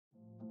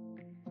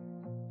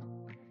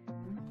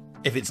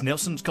If it's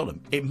Nelson's Column,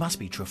 it must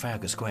be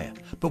Trafalgar Square.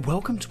 But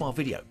welcome to our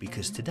video,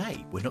 because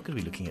today we're not going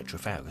to be looking at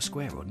Trafalgar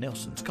Square or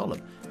Nelson's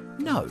Column.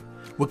 No,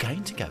 we're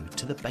going to go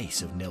to the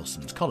base of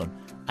Nelson's Column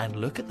and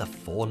look at the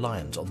 4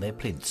 lions on their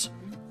plinths.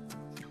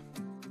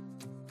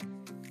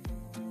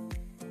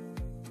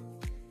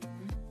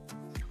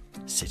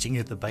 Sitting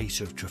at the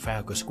base of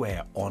Trafalgar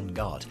Square on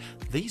guard,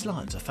 these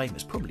lions are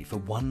famous probably for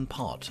one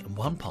part and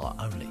one part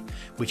only,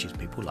 which is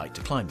people like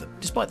to climb them,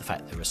 despite the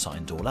fact there are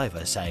signs all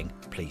over saying,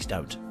 please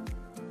don't.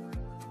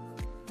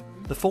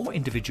 The 4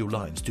 individual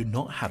lions do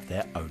not have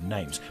their own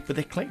names, but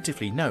they're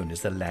collectively known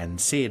as the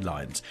Landseer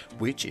lions,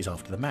 which is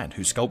after the man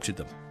who sculpted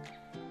them.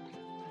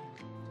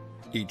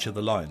 Each of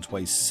the lions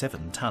weighs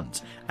 7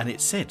 tons, and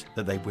it's said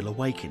that they will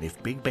awaken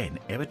if Big Ben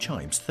ever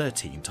chimes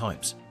 13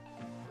 times.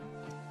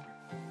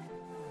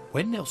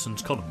 When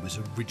Nelson's Column was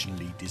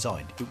originally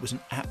designed, it was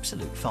an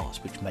absolute farce,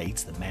 which made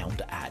the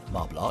mound at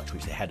Marble Arch,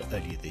 which they had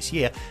earlier this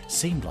year,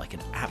 seem like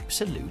an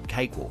absolute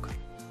cakewalk.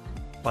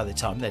 By the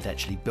time they'd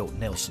actually built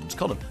Nelson's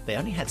Column, they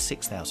only had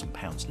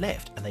 £6,000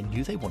 left, and they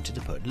knew they wanted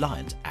to put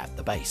lions at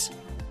the base.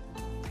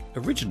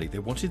 Originally, they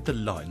wanted the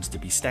lions to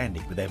be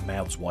standing with their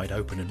mouths wide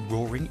open and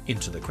roaring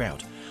into the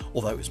crowd,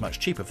 although it was much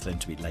cheaper for them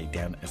to be laid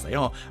down as they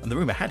are, and the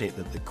rumour had it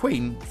that the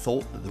Queen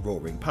thought that the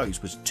roaring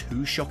pose was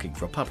too shocking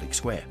for a public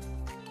square.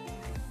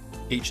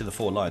 Each of the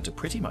 4 lions are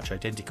pretty much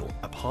identical,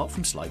 apart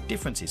from slight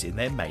differences in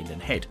their mane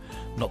and head,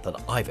 not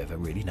that I've ever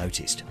really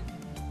noticed.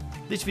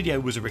 This video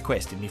was a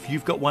request, and if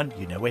you've got one,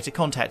 you know where to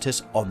contact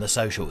us on the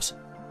socials.